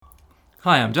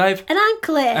Hi, I'm Dave. And I'm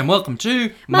Claire. And welcome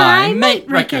to My My Mate Mate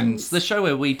Reckons, the show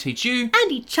where we teach you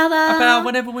and each other. about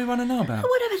whatever we want to know about.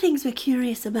 Whatever things we're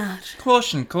curious about.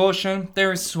 Caution, caution,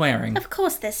 there is swearing. Of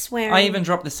course there's swearing. I even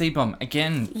dropped the C-bomb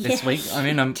again this Yes, week.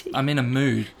 I'm in a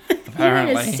mood, You're in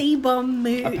apparently. a C-bomb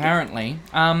mood. Apparently.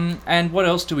 And what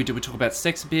else do? We talk about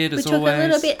sex a bit, as We talk always. a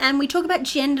little bit, and we talk about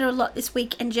gender a lot this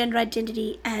week, and gender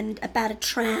identity, and about a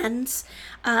trans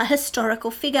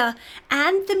historical figure,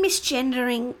 and the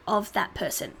misgendering of that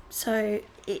person. So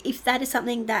if that is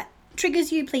something that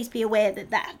triggers you, please be aware that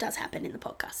that does happen in the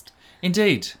podcast.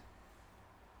 Indeed.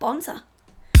 Bonza.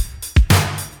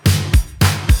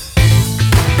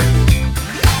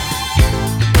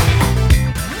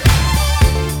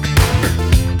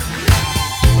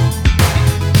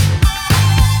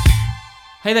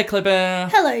 Hey there, Clipper.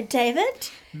 Hello, David.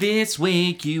 This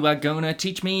week you are gonna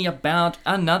teach me about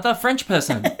another French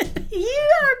person. You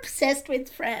are obsessed with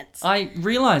France. I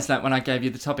realised that when I gave you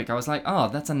the topic. I was like, oh,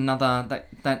 that's another...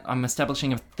 That I'm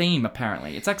establishing a theme,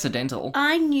 apparently. It's accidental.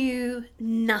 I knew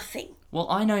nothing. Well,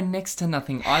 I know next to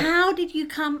nothing. How did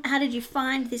you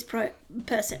find this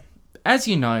person? As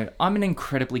you know, I'm an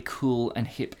incredibly cool and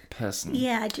hip person.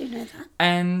 Yeah, I do know that.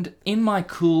 And in my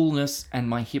coolness and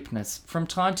my hipness, from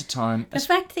time to time... The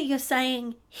fact that you're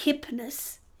saying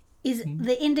hipness is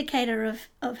the indicator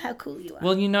of how cool you are.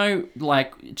 Well, you know,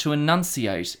 like, to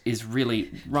enunciate is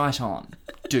really right on,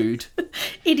 dude.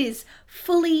 It is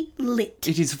fully lit.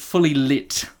 It is fully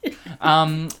lit.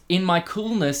 In my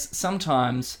coolness,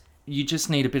 sometimes you just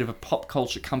need a bit of a pop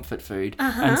culture comfort food.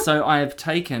 And so I have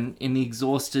taken, in the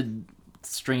exhausted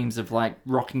streams of, like,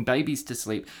 rocking babies to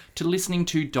sleep, to listening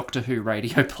to Doctor Who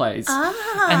radio plays.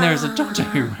 And there is a Doctor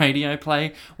Who radio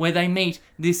play where they meet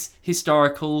this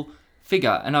historical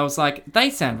figure. And I was like, they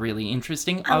sound really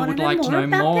interesting. I would like to know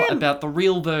more about the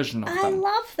real version of them. I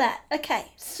love that.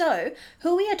 Okay, so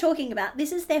who we are talking about,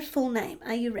 this is their full name.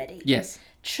 Are you ready? Yes.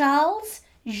 Charles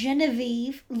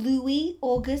Genevieve Louis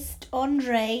Auguste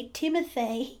Andre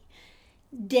Timothée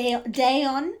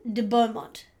Deon de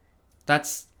Beaumont.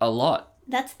 That's a lot.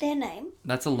 That's their name.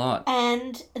 That's a lot.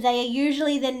 And they are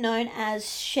usually then known as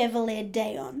Chevalier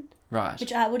Deon, Right.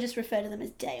 which I will just refer to them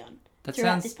as Deon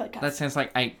throughout this podcast. That sounds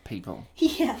like 8 people.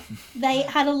 Yeah. They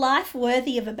had a life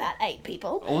worthy of about 8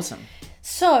 people. Awesome.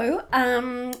 So,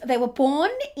 they were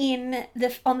born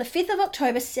on the 5th of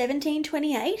October,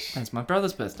 1728. That's my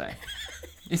brother's birthday.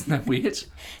 Isn't that weird?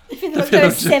 The 5th of October,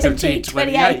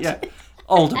 1728. Yeah.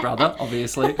 Older brother,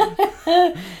 obviously.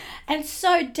 And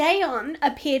so Deon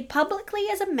appeared publicly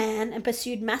as a man and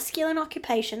pursued masculine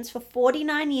occupations for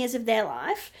 49 years of their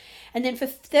life. And then for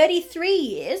 33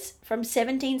 years, from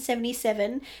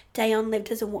 1777, Deon lived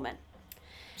as a woman.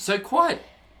 So quite,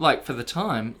 like, for the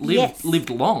time, Yes. lived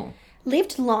long.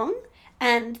 Lived long,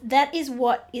 and that is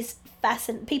what is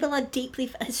fascinating. People are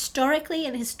historically,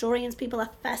 and historians, people are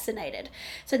fascinated.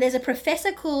 So there's a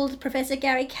professor called Professor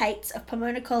Gary Cates of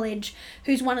Pomona College,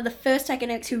 who's one of the first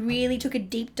academics who really took a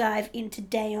deep dive into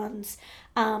Deon's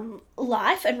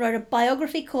life and wrote a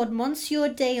biography called Monsieur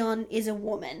Deon is a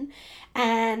Woman.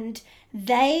 And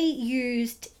they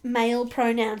used male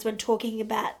pronouns when talking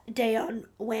about Deon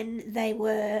when they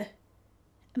were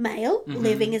male,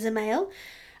 living as a male.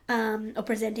 Or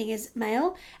presenting as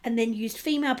male, and then used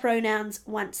female pronouns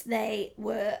once they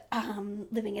were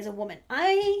living as a woman.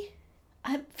 I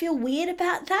feel weird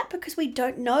about that because we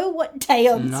don't know what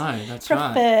Deon's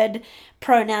preferred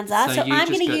pronouns are. So I'm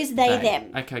going to use they,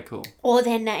 them. Okay, cool. Or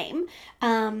their name,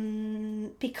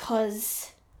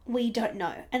 because we don't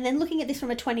know. And then looking at this from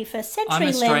a 21st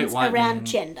century lens around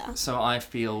gender. So I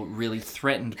feel really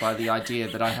threatened by the idea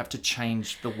that I have to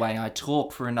change the way I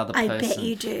talk for another person. I bet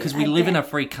you do. Because we live in a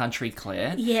free country,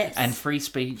 Claire. Yes. And free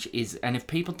speech and if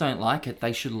people don't like it,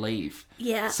 they should leave.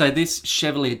 Yeah. So this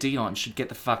Chevalier Deon should get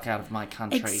the fuck out of my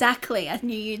country. Exactly. I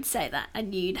knew you'd say that. I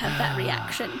knew you'd have that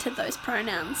reaction to those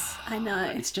pronouns. I know.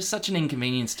 It's just such an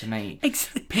inconvenience to me.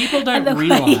 Exactly. People don't and the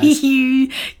realise... way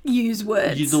you use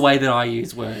words. The way that I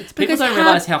use words. People don't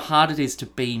realise how hard it is to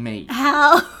be me.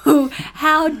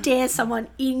 How dare someone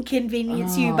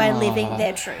inconvenience you by living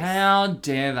their truth? How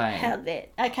dare they? How dare...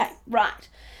 Okay, right.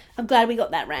 I'm glad we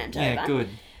got that rant over. Yeah, good.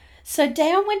 So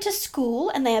Deon went to school,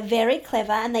 and they are very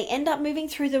clever, and they end up moving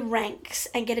through the ranks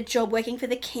and get a job working for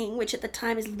the king, which at the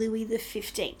time is Louis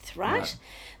XV, right?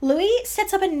 Louis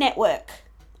sets up a network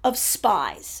of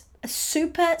spies, a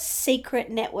super secret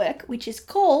network, which is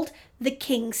called the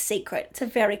King's Secret. It's a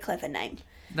very clever name.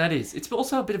 That is. It's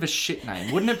also a bit of a shit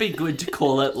name. Wouldn't it be good to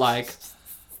call it, like,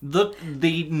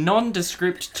 the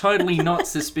nondescript, totally not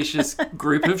suspicious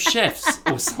group of chefs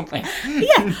or something?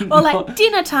 Yeah, or like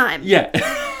dinner time. Yeah.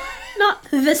 not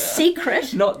The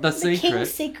Secret. Not The The Secret.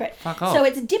 King's Secret. Fuck off. So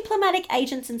it's diplomatic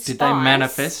agents and spies. Did they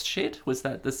manifest shit? Was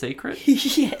that The Secret?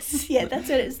 Yes, yeah, that's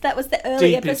what it is. That was the early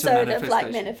Deep into episode of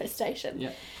like manifestation. manifestation.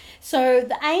 Yeah. So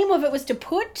the aim of it was to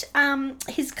put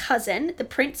his cousin, the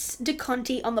Prince de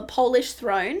Conti, on the Polish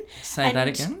throne. Say that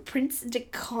again? Prince de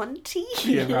Conti?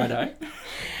 Yeah, righto.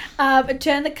 And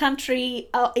turn the country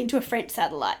into a French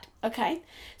satellite. Okay.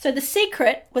 So the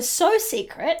secret was so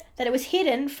secret that it was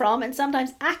hidden from and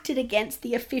sometimes acted against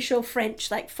the official French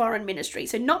like foreign ministry.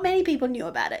 So not many people knew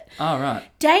about it. Oh, right.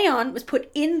 Dayon was put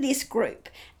in this group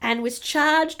and was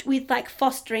charged with like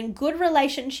fostering good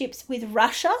relationships with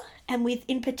Russia and with,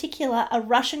 in particular, a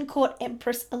Russian court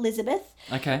Empress Elizabeth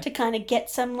Okay. to kind of get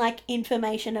some like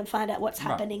information and find out what's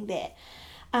happening there.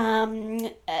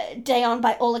 Dayon,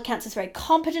 by all accounts, is very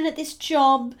competent at this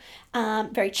job,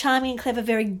 very charming and clever,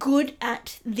 very good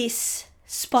at this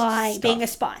being a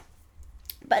spy.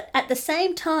 But at the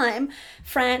same time,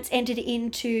 France entered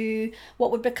into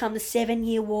what would become the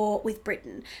 7-Year War with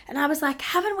Britain. And I was like,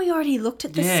 haven't we already looked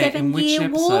at the Yeah, in which 7-Year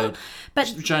War? episode?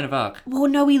 But Joan of Arc. well,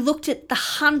 no, we looked at the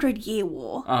 100-Year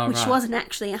War, Oh, which right. wasn't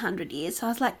actually 100 years. So I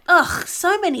was like, ugh,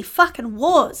 so many fucking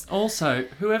wars. Also,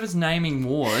 whoever's naming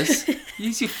wars,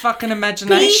 use your fucking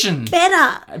imagination. Be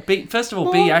better. First of all,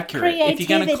 More be accurate. If you're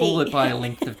going to call creativity. it by a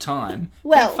length of time,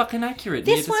 Well, be fucking accurate. in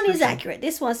This your one is description. accurate.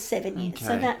 This was 7 years,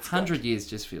 so Okay. that's good. 100 years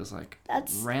just feels like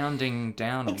That's- rounding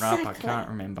down or up. I Exactly. can't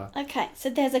remember. Okay, so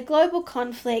there's a global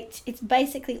conflict. It's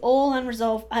basically all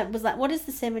unresolved. I was like, what is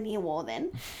the 7-Year War then?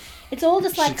 It's all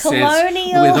just like She says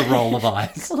colonial... with a roll of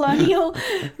eyes. colonial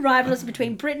rivals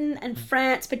between Britain and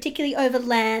France, particularly over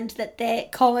land that they're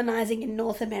colonising in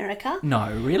North America.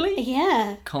 No, really?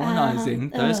 Yeah. Colonising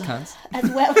those ugh. cunts. As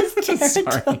well as Sorry.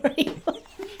 territory.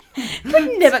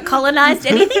 Britain never colonised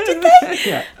anything, did they?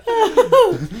 Yeah.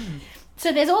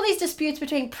 So there's all these disputes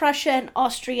between Prussia and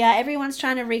Austria. Everyone's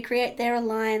trying to recreate their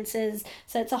alliances.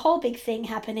 So it's a whole big thing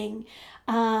happening.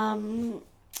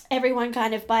 Everyone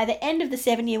kind of, by the end of the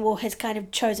 7-Year War, has kind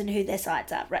of chosen who their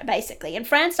sides are, right, basically. And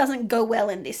France doesn't go well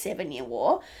in this 7-Year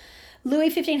War. Louis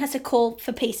XV has to call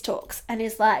for peace talks and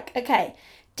is like, okay,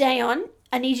 Dayon,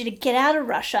 I need you to get out of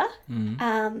Russia.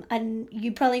 And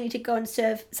you probably need to go and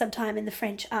serve some time in the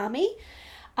French army.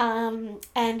 And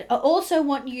I also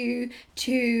want you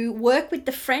to work with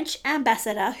the French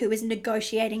ambassador who is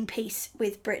negotiating peace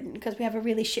with Britain, because we have a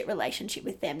really shit relationship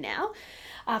with them now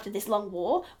after this long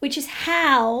war, which is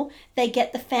how they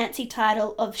get the fancy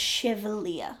title of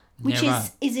Chevalier, which Yeah,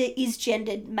 right. is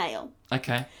gendered male.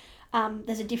 Okay.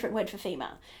 There's a different word for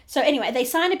female. So anyway, they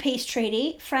signed a peace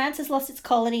treaty. France has lost its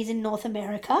colonies in North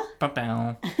America.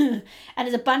 Ba-bow. And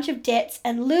there's a bunch of debts,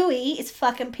 and Louis is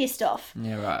fucking pissed off.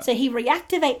 Yeah, right. So he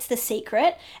reactivates the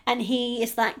secret, and he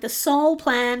is like, the sole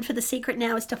plan for the secret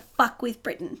now is to fuck with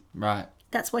Britain. Right.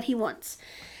 That's what he wants.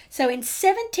 So in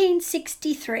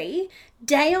 1763,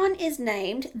 Dayon is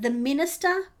named the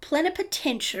Minister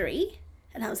Plenipotentiary.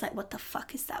 And I was like, what the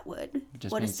fuck is that word? It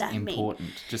just What means does that mean? important.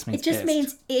 It just means It just best.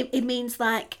 means it means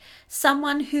like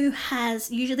someone who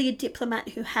has, usually a diplomat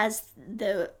who has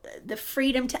the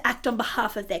freedom to act on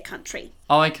behalf of their country.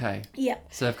 Oh, okay. Yeah.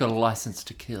 So they've got a license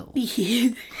to kill.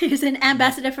 He's an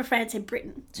ambassador for France in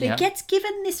Britain. So Yeah. he gets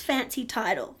given this fancy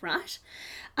title, right?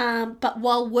 But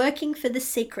while working for the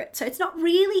secret. So it's not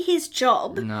really his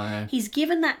job. No. He's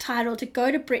given that title to go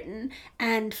to Britain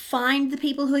and find the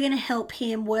people who are going to help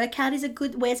him, work out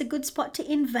where's a good spot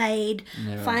to invade,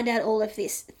 Yeah. find out all of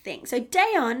this thing. So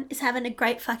Dayon is having a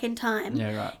great fucking time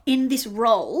Yeah, right. in this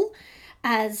role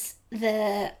as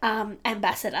the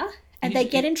ambassador. And they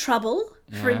get in trouble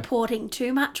for Yeah. importing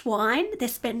too much wine. They're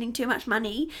spending too much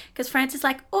money because France is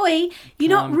like, oi,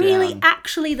 you're Calm not really down.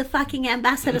 actually the fucking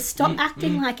ambassador. Stop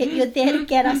acting like it. You're there to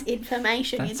get us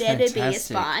information. That's You're there to be a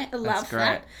fantastic. spy. I love That's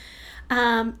great.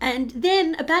 that. And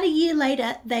then about a year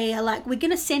later, they are like, we're going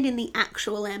to send in the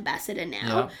actual ambassador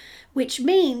now, Yeah. which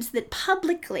means that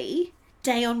publicly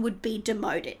Dayon would be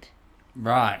demoted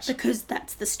Right. because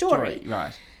that's the story.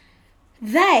 Right.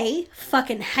 They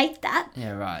fucking hate that.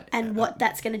 Yeah, right. And what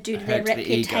that's going to do to their Hurt to the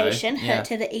ego. reputation, Yeah. hurt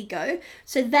to the ego.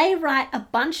 So they write a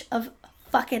bunch of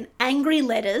fucking angry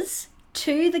letters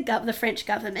to the French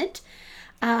government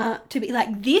to be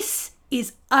like, this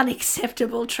is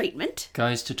unacceptable treatment.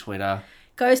 Goes to Twitter.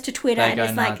 Goes to Twitter They and go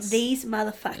is like, nuts. these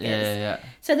motherfuckers. Yeah.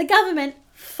 So the government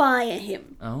fire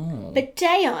him. Oh. But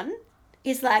Dayon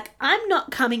is like, I'm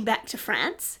not coming back to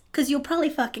France because you'll probably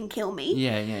fucking kill me.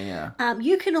 Yeah.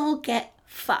 You can all get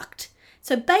fucked.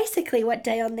 So basically what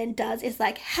Dayon then does is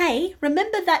like, hey,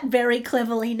 remember that very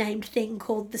cleverly named thing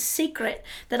called The Secret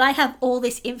that I have all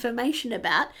this information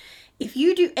about? if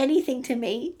you do anything to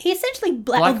me, he essentially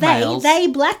Blackmails. they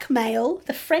blackmail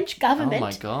the French Oh government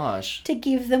my gosh. to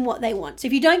give them what they want. So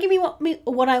if you don't give me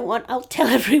what I want, I'll tell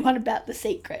everyone about the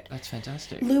secret. That's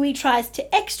fantastic. Louis tries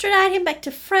to extradite him back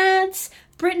to France.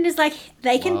 Britain is like,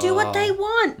 they can do what they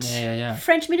want. Yeah.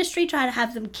 French ministry try to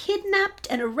have them kidnapped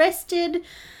and arrested.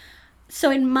 So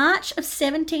in March of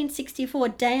 1764,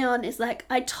 Daon is like,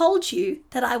 I told you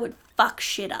that I would fuck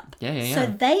shit up. Yeah. So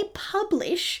they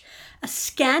publish a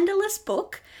scandalous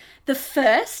book, the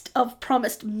first of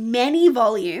promised many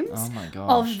volumes Oh my gosh.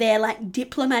 of their like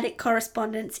diplomatic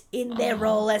correspondence in their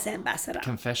role as ambassador.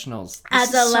 Confessionals.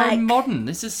 As This a, is so like- modern.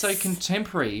 This is so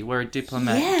contemporary, where a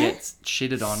diplomat Yeah. gets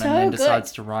shitted on So and then good.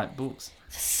 decides to write books.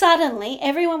 Suddenly,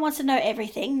 everyone wants to know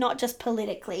everything, not just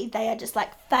politically. They are just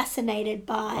like fascinated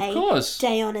by Of course.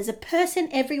 Daon as a person.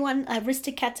 Everyone,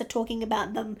 aristocrats are talking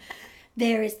about them.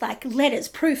 There is like letters,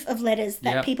 proof of letters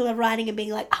that Yep. people are writing and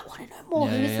being like, I want to know more.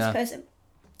 Yeah, Who is yeah. this person?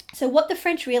 So what the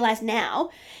French realise now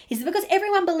is that because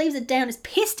everyone believes that Daon is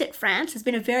pissed at France, there's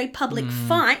been a very public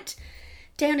fight,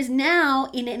 Daon is now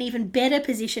in an even better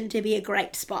position to be a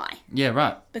great spy Yeah,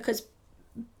 right. because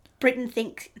Britain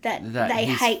think that they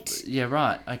he's- hate Yeah,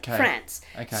 right. Okay. France.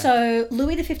 Okay. So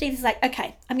Louis XV is like,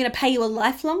 okay, I'm going to pay you a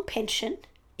lifelong pension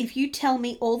if you tell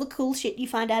me all the cool shit you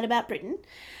find out about Britain.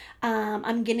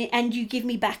 And you give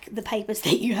me back the papers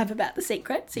that you have about the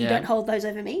secret, so you Yeah. don't hold those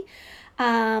over me.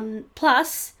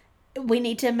 Plus, we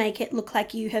need to make it look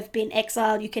like you have been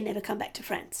exiled. You can never come back to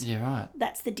France. Yeah, right.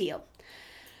 That's the deal.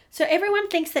 So everyone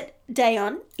thinks that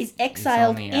Daon is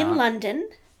exiled the in out. London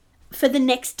for the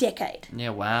next decade. Yeah,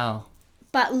 wow.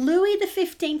 But Louis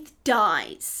XV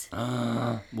dies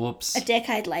Whoops. a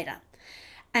decade later.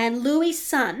 And Louis'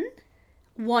 son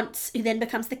who then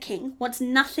becomes the king, wants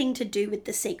nothing to do with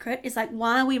the secret. Is like,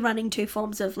 why are we running two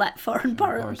forms of like foreign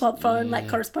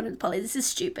correspondence policy? This is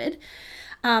stupid.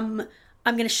 I'm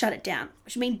going to shut it down.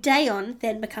 Which means Daon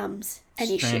then becomes an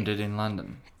issue. Stranded in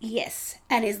London. Yes,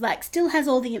 and is like still has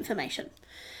all the information.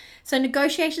 So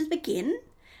negotiations begin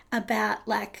about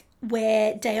like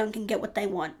where Daon can get what they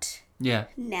want Yeah.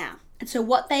 now. And so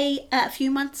what a few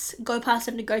months go past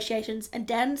of negotiations, and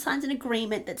Daon signs an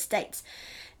agreement that states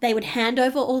they would hand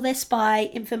over all their spy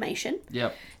information.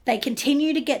 Yep. They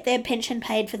continue to get their pension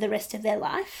paid for the rest of their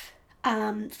life.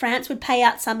 France would pay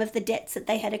out some of the debts that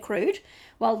they had accrued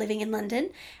while living in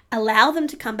London, allow them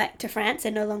to come back to France,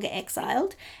 they're no longer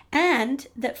exiled, and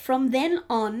that from then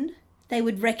on, they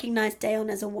would recognise Daon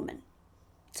as a woman.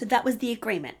 So that was the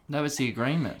agreement. That was the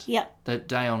agreement. Yep. That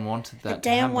Daon wanted that to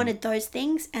Daon happen. wanted those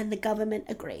things and the government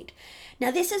agreed.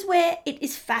 Now this is where it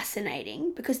is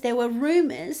fascinating because there were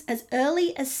rumours as early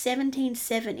as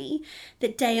 1770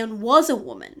 that Daon was a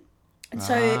woman. And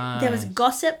so there was Right.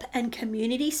 gossip and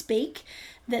community speak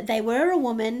that they were a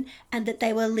woman and that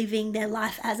they were living their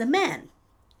life as a man.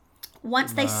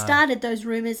 Once they started, those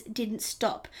rumours didn't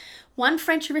stop. One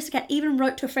French aristocrat even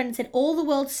wrote to a friend and said, all the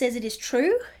world says it is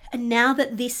true, and now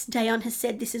that this Daon has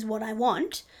said this is what I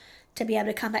want, to be able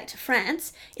to come back to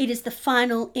France, it is the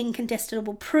final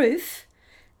incontestable proof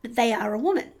that they are a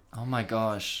woman. Oh my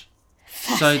gosh.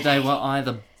 So they were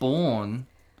either born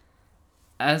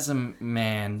as a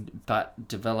man but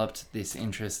developed this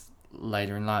interest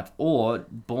later in life, or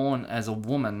born as a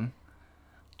woman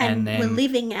And then were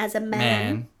living as a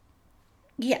man.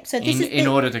 Yeah, so this in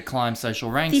order to climb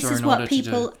social ranks, this or is in order what to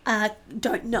people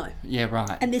don't know. Yeah,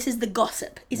 right. And this is the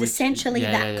gossip, is Which- essentially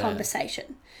yeah, that yeah, yeah.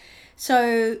 conversation.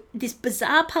 So this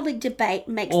bizarre public debate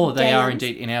makes Or they are Daon's-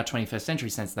 indeed, in our 21st century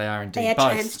sense, they are indeed They are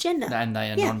both. transgender. And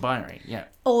they are Yeah. non-binary, yeah.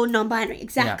 or non-binary,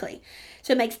 exactly.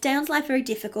 So it makes Daon's life very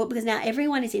difficult because now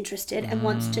everyone is interested and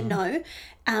wants to know.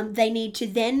 They need to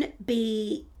then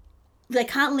they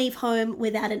can't leave home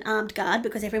without an armed guard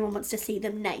because everyone wants to see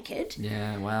them naked.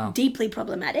 Yeah, wow. Deeply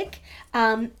problematic.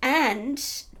 And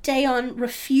Daon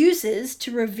refuses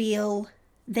to reveal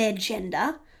their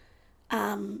gender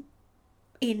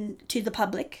to the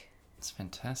public It's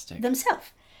fantastic.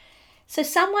 themselves. So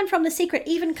someone from the secret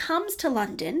even comes to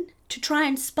London to try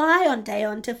and spy on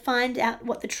Daon to find out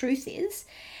what the truth is,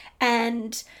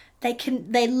 and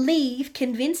they leave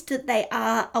convinced that they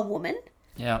are a woman.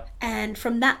 Yeah. And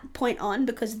from that point on,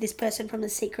 because this person from the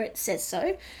secret says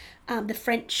so, the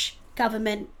French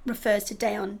government refers to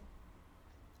Daon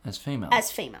As female. as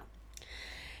female.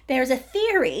 There is a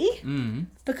theory, Mm.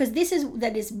 because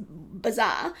that is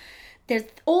bizarre. There's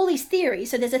all these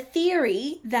theories. So there's a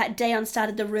theory that Daon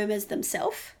started the rumours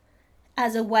themselves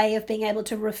as a way of being able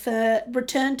to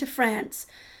return to France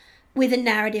with a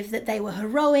narrative that they were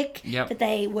heroic, Yep. that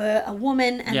they were a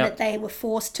woman, and Yep. that they were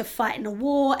forced to fight in a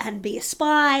war and be a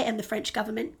spy, and the French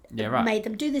government Yeah, right. made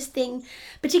them do this thing,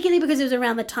 particularly because it was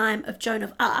around the time of Joan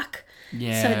of Arc,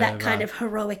 Yeah, So that kind right. of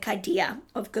heroic idea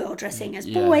of girl dressing as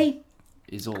Yeah. boy.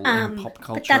 Is all in pop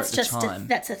culture But that's at the just time.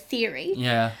 that's a theory.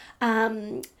 Yeah.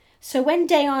 So when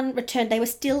Dayon returned, they were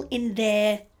still in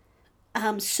their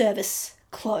service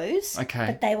clothes. Okay.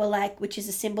 But they were like, which is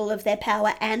a symbol of their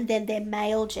power and then their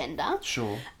male gender.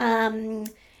 Sure.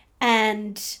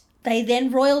 And they then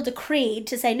royal decreed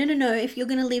to say, no, if you're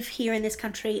going to live here in this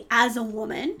country as a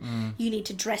woman, you need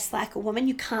to dress like a woman.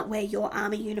 You can't wear your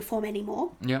army uniform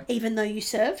anymore, Yep. even though you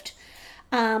served.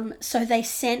 So they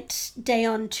sent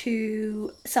Dayon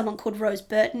to someone called Rose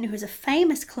Burton, who was a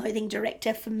famous clothing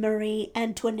director for Marie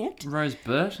Antoinette. Rose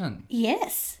Burton.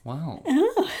 Yes. Wow.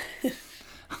 Oh.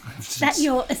 Is that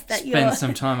your... Spend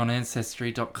some time on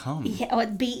Ancestry.com. Yeah, oh,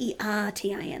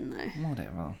 Bertin though.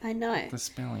 Whatever. I know. The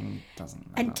spelling doesn't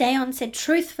matter. And Dayon said,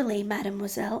 truthfully,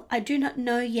 mademoiselle, I do not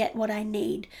know yet what I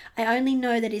need. I only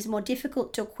know that it is more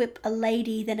difficult to equip a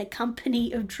lady than a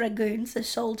company of dragoons or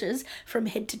soldiers from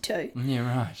head to toe. Yeah,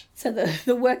 right. So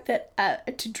the work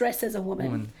that to dress as a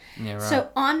woman. Yeah, right. So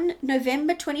on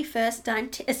November 21st,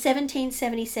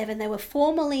 1777, they were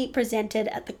formally presented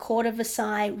at the court of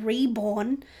Versailles,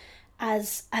 reborn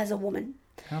as a woman.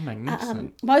 How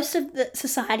magnificent. Most of the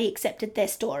society accepted their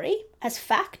story as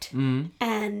fact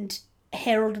and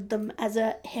heralded them as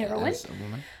a heroine. As a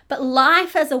woman. But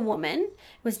life as a woman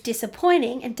was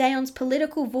disappointing, and Dayon's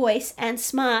political voice and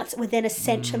smarts were then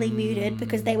essentially muted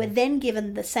because they were then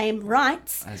given the same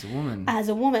rights As a woman. as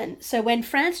a woman. So when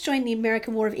France joined the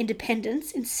American War of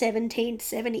Independence in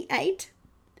 1778,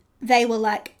 they were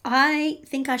like, I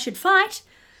think I should fight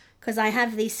because I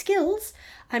have these skills.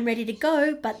 I'm ready to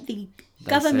go. But the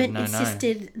government said, no.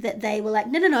 insisted that they were like,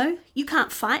 no, you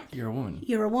can't fight. You're a woman.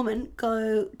 You're a woman.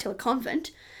 Go to a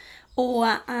convent.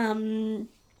 Or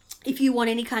if you want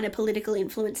any kind of political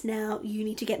influence now, you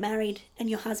need to get married and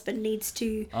your husband needs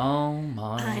to... Oh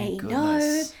my I goodness.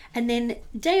 know. And then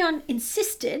Dayon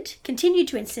continued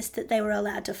to insist that they were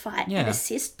allowed to fight and Yeah.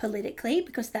 assist politically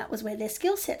because that was where their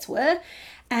skill sets were.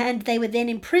 And they were then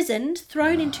imprisoned,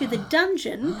 thrown into the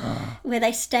dungeon where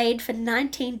they stayed for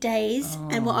 19 days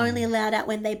and were only allowed out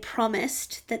when they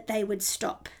promised that they would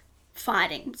stop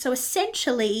fighting. So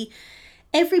essentially,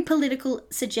 every political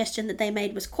suggestion that they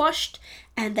made was quashed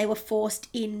and they were forced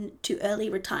into early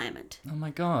retirement. Oh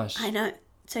my gosh. I know.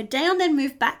 So Dayon then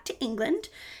moved back to England.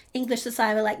 English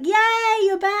society were like, yay,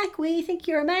 you're back. We think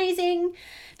you're amazing.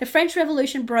 The French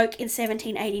Revolution broke in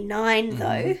 1789,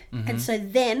 though. And so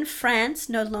then France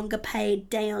no longer paid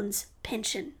Dayon's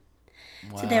pension.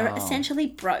 Wow. So they were essentially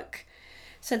broke.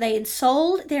 So they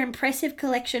sold their impressive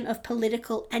collection of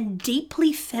political and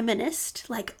deeply feminist,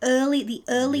 the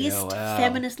earliest wow.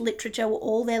 feminist literature were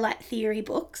all their theory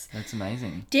books. That's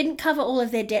amazing. Didn't cover all of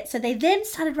their debt, so they then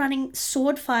started running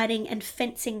sword fighting and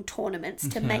fencing tournaments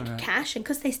to make cash. And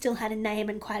because they still had a name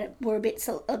and were a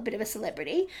bit of a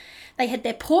celebrity, they had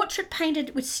their portrait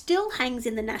painted, which still hangs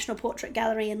in the National Portrait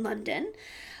Gallery in London,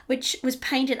 which was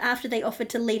painted after they offered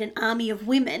to lead an army of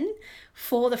women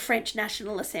for the French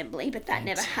National Assembly, but that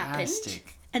never happened.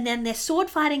 Fantastic. And then their sword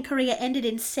fighting career ended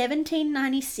in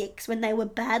 1796 when they were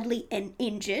badly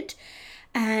injured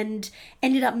and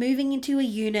ended up moving into a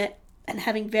unit and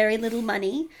having very little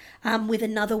money with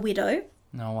another widow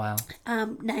Oh wow.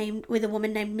 with a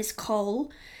woman named Miss Cole.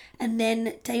 And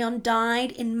then Dayon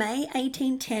died in May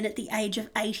 1810 at the age of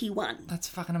 81. That's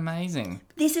fucking amazing.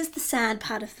 This is the sad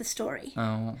part of the story.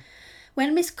 Oh.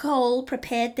 When Miss Cole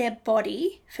prepared their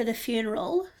body for the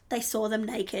funeral, they saw them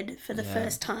naked for the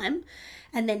first time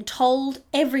and then told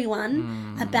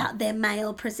everyone about their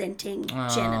male presenting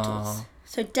genitals.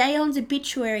 So Dayon's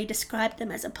obituary described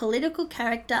them as a political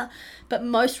character, but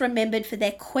most remembered for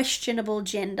their questionable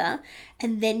gender.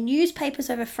 And then newspapers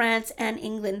over France and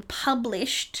England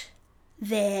published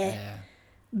their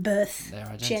birth Their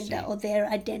identity. gender or their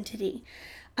identity.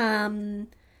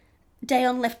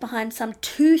 Dayon left behind some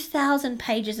 2,000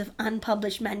 pages of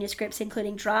unpublished manuscripts,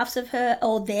 including drafts of her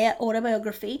or their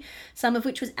autobiography, some of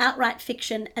which was outright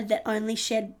fiction and that only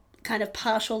shed kind of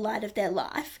partial light of their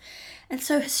life. And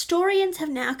so historians have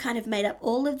now kind of made up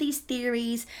all of these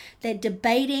theories. They're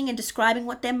debating and describing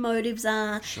what their motives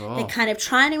are. Sure. They're kind of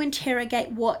trying to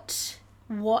interrogate what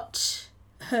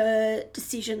her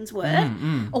decisions were,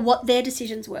 or what their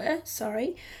decisions were,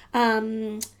 sorry.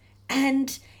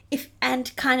 And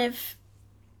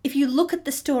if you look at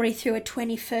the story through a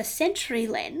 21st century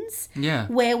lens,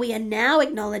 where we are now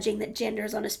acknowledging that gender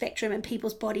is on a spectrum and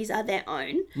people's bodies are their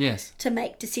own to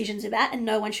make decisions about, and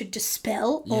no one should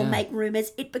dispel or make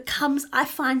rumours, it becomes, I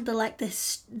find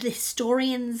the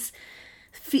historians'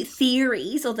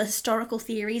 theories or the historical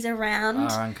theories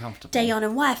around Are uncomfortable. Dayon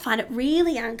and why I find it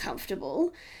really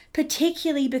uncomfortable,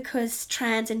 particularly because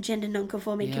trans and gender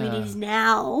non-conforming communities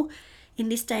now, in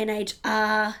this day and age,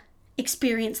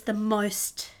 experience the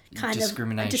most kind of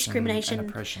discrimination and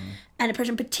oppression.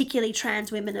 Particularly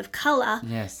trans women of colour,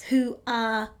 Yes. who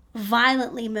are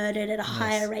violently murdered at a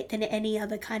higher rate than any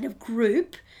other kind of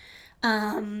group.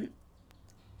 So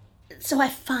I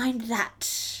find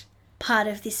that part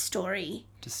of this story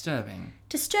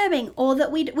Disturbing, or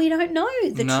that we don't know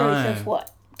the truth of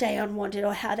what Dayon wanted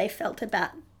or how they felt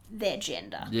about their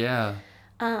gender. Yeah.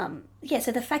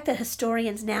 So the fact that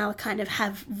historians now kind of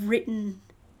have written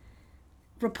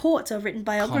reports or written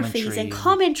biographies and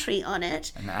commentary on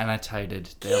it. And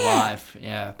annotated their life,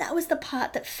 yeah. That was the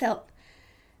part that felt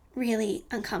really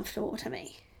uncomfortable to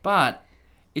me. But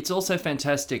it's also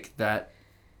fantastic that,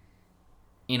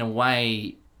 in a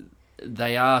way,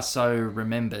 they are so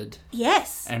remembered.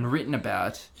 Yes. And written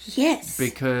about. Yes.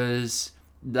 Because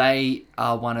they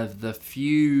are one of the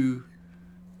few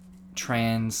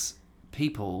trans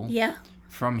people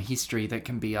from history that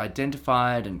can be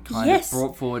identified and kind of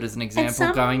brought forward as an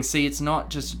example, going, see, it's not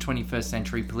just a 21st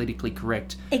century politically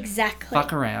correct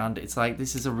fuck around. It's like,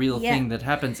 this is a real thing that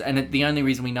happens. And the only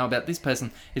reason we know about this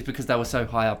person is because they were so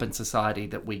high up in society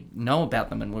that we know about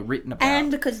them and were written about.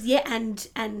 And because,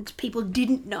 and people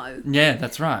didn't know. Yeah,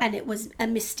 that's right. And it was a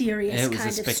mysterious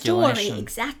kind of story.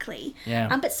 Exactly.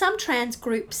 Yeah. But some trans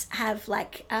groups have,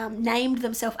 named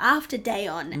themselves after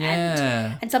Dayon.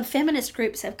 And some feminist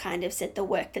groups have kind of said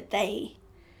the work that they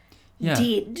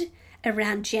did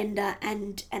around gender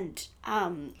and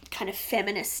kind of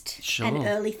feminist and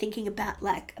early thinking about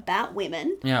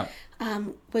women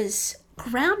was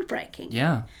groundbreaking.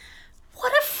 Yeah.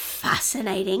 What a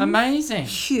fascinating, amazing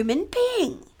human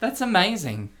being. That's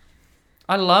amazing.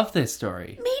 I love their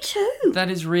story. Me too. That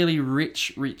is really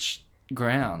rich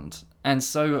ground and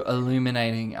so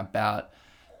illuminating about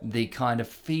the kind of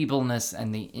feebleness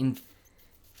and the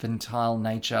infantile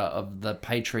nature of the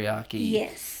patriarchy.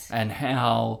 Yes. And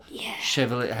how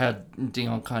how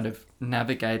Dion kind of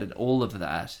navigated all of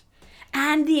that.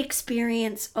 And the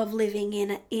experience of living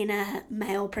in a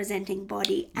male presenting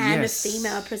body and a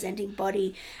female presenting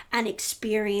body and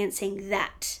experiencing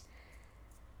that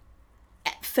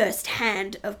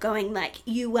firsthand of going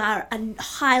you are a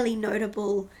highly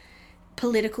notable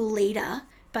political leader,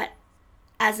 but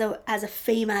as a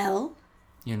female,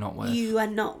 you're not worth. You are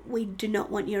not. We do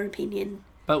not want your opinion.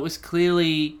 But was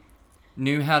clearly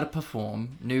knew how to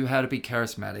perform, knew how to be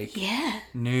charismatic. Yeah.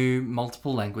 Knew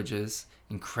multiple languages,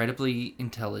 incredibly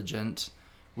intelligent,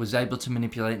 was able to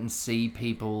manipulate and see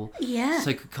people. Yeah.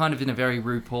 So could kind of in a very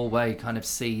RuPaul way kind of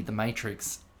see the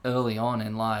Matrix early on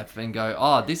in life and go,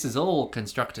 oh, this is all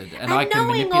constructed and I can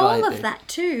manipulate it. And knowing all of that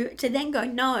too, to then go,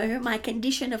 no, my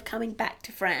condition of coming back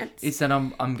to France is that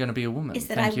I'm going to be a woman. Is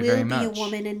that Thank you very much. I will be a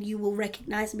woman and you will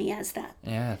recognise me as that.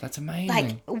 Yeah, that's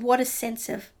amazing. What a sense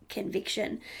of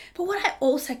conviction. But what I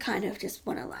also kind of just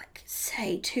want to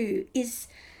say too is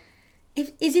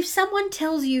if someone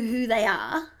tells you who they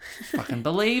are, fucking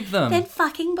believe them. Then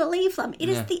fucking believe them. It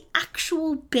is the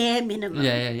actual bare minimum.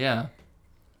 Yeah.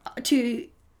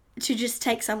 To just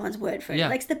take someone's word for it.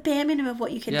 Yeah. It's the bare minimum of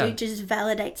what you can do to just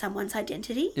validate someone's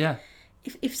identity. Yeah.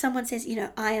 If someone says,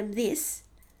 I am this,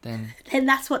 then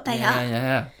that's what they are.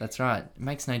 Yeah, that's right. It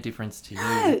makes no difference to you.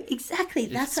 No, exactly.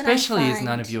 That's what I find. Especially is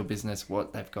none of your business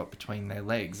what they've got between their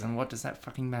legs, and what does that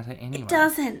fucking matter anyway? It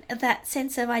doesn't. That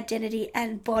sense of identity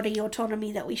and body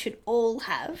autonomy that we should all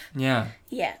have. Yeah.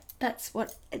 Yeah, that's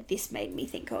what this made me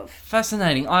think of.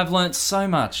 Fascinating. I've learnt so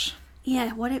much.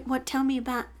 Yeah, what? Tell me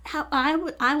about how I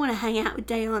want to hang out with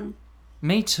Dayon.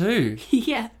 Me too.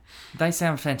 Yeah. They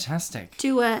sound fantastic.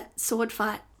 Do a sword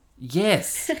fight.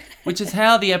 Yes, which is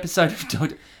how the episode of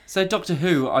Doctor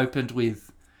Who opened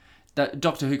with...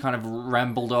 Doctor Who kind of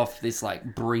rambled off this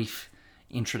brief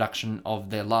introduction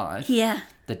of their life. Yeah.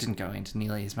 That didn't go into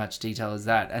nearly as much detail as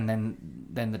that. And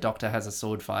then the Doctor has a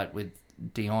sword fight with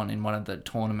Dion in one of the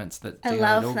tournaments that Dion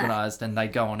had organised. And they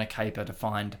go on a caper to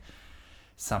find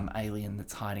some alien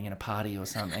that's hiding in a party or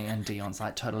something, and Dion's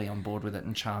totally on board with it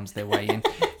and charms their way in.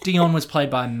 Dion was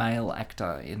played by a male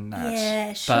actor in that.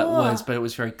 Yeah, sure. But it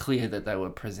was very clear that they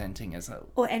were presenting as a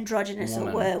or androgynous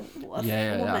woman. or were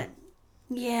a woman.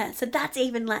 Yeah, so that's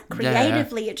even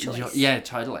creatively a choice. Yeah,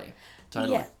 totally.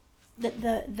 Yeah,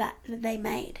 that they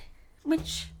made,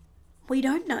 which we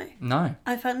don't know. No.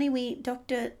 If only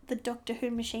the Doctor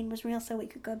Who machine was real, so we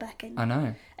could go back and... I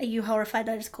know. Are you horrified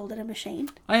I just called it a machine?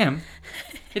 I am.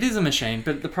 It is a machine,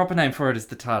 but the proper name for it is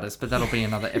the TARDIS, but that'll be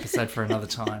another episode for another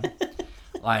time.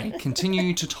 I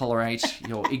continue to tolerate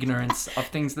your ignorance of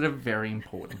things that are very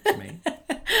important to me.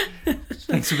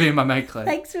 Thanks for being my mate, Claire.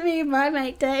 Thanks for being my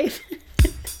mate, Dave.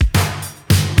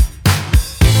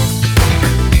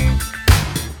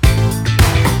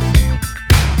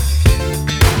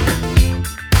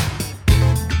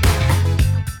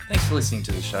 Thanks for listening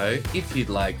to the show. If you'd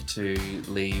like to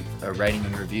leave a rating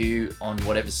and review on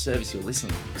whatever service you're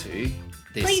listening to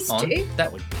this Please on, do.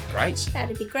 that would be great.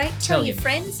 That'd be great. Tell Tell your your-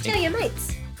 friends. Tell your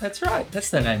mates. That's right. That's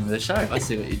the name of the show. I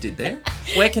see what you did there.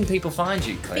 Where can people find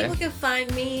you, Claire? People can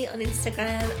find me on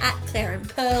Instagram at Claire and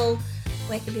Pearl.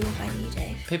 Where can people find you,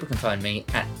 Dave? People can find me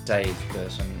at Dave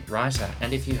Burton Writer.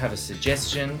 And if you have a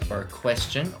suggestion or a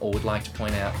question or would like to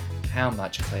point out how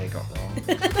much Claire got wrong,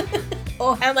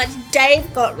 Or how much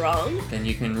Dave got wrong. then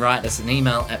you can write us an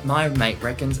email at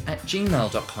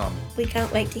mymatereckons@gmail.com. We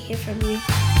can't wait to hear from you.